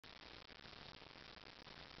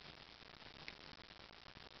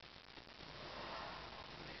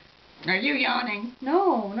Are you yawning?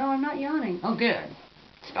 No, I'm not yawning. Oh, good.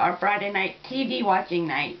 It's our Friday night TV watching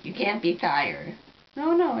night. You can't be tired.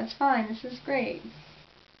 No, it's fine. This is great.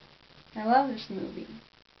 I love this movie.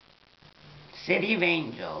 City of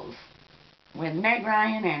Angels. With Meg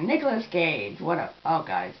Ryan and Nicolas Cage. Oh,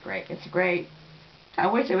 God, it's great. It's great. I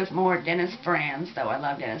wish there was more Dennis Franz, though. I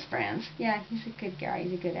love Dennis Franz. Yeah, he's a good guy.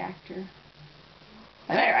 He's a good actor.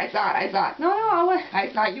 There, I thought. No, I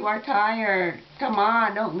thought you are tired. Come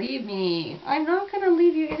on, don't leave me. I'm not going to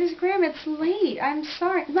leave you. It is Graham. It's late. I'm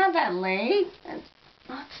sorry. It's not that late.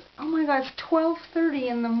 Oh my God, it's 12:30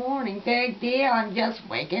 in the morning. Big deal. I'm just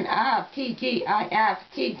waking up. TGIF.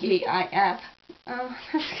 Oh,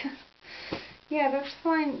 that's good. Yeah, that's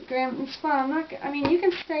fine, Graham. It's fine. You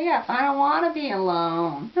can stay up. I don't want to be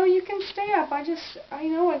alone. No, you can stay up. I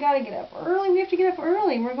know I gotta get up early. We have to get up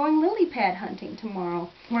early. We're going lily pad hunting tomorrow.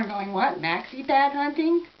 We're going what? Maxi pad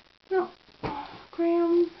hunting? No. Oh,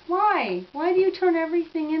 Graham, why? Why do you turn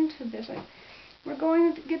everything into this? We're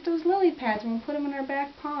going to get those lily pads and we'll put them in our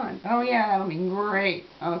back pond. Oh, yeah, that'll be great.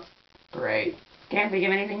 Oh, it's great. Can't think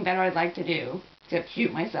of anything better I'd like to do except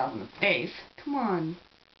shoot myself in the face. Come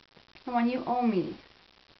on, you owe me.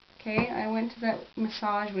 Okay, I went to that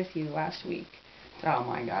massage with you last week. Oh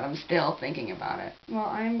my God, I'm still thinking about it. Well,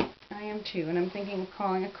 I am too, and I'm thinking of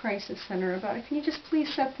calling a crisis center about it. Can you just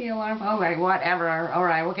please set the alarm? Okay, whatever. All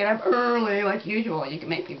right, we'll get up early like usual. You can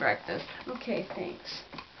make me breakfast. Okay, thanks.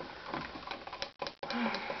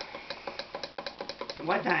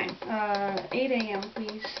 What time? 8 a.m.,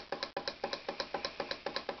 please.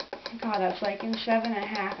 God, that's like in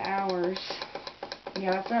 7.5 hours.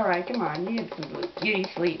 Yeah, that's all right. Come on, you get some beauty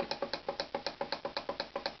sleep.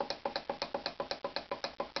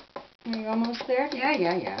 Are you almost there?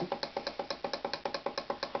 Yeah.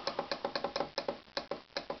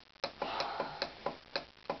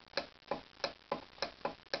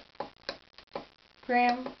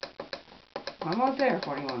 Graham? Almost there.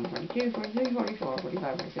 41, 42, 43, 44,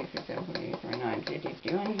 45, 46, 47, 48, 49, 50,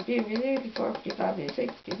 51, 52, 54, 55,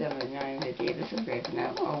 56, 57, 59, 58. This is great for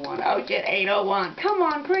now. 01. Oh, shit, 8:01. Come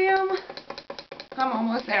on, Graham. I'm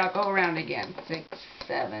almost there. I'll go around again. 6,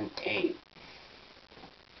 7, 8.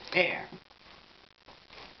 There.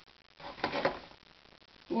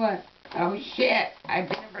 What? Oh, shit. I've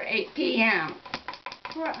been there for 8 p.m.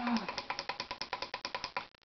 Oh.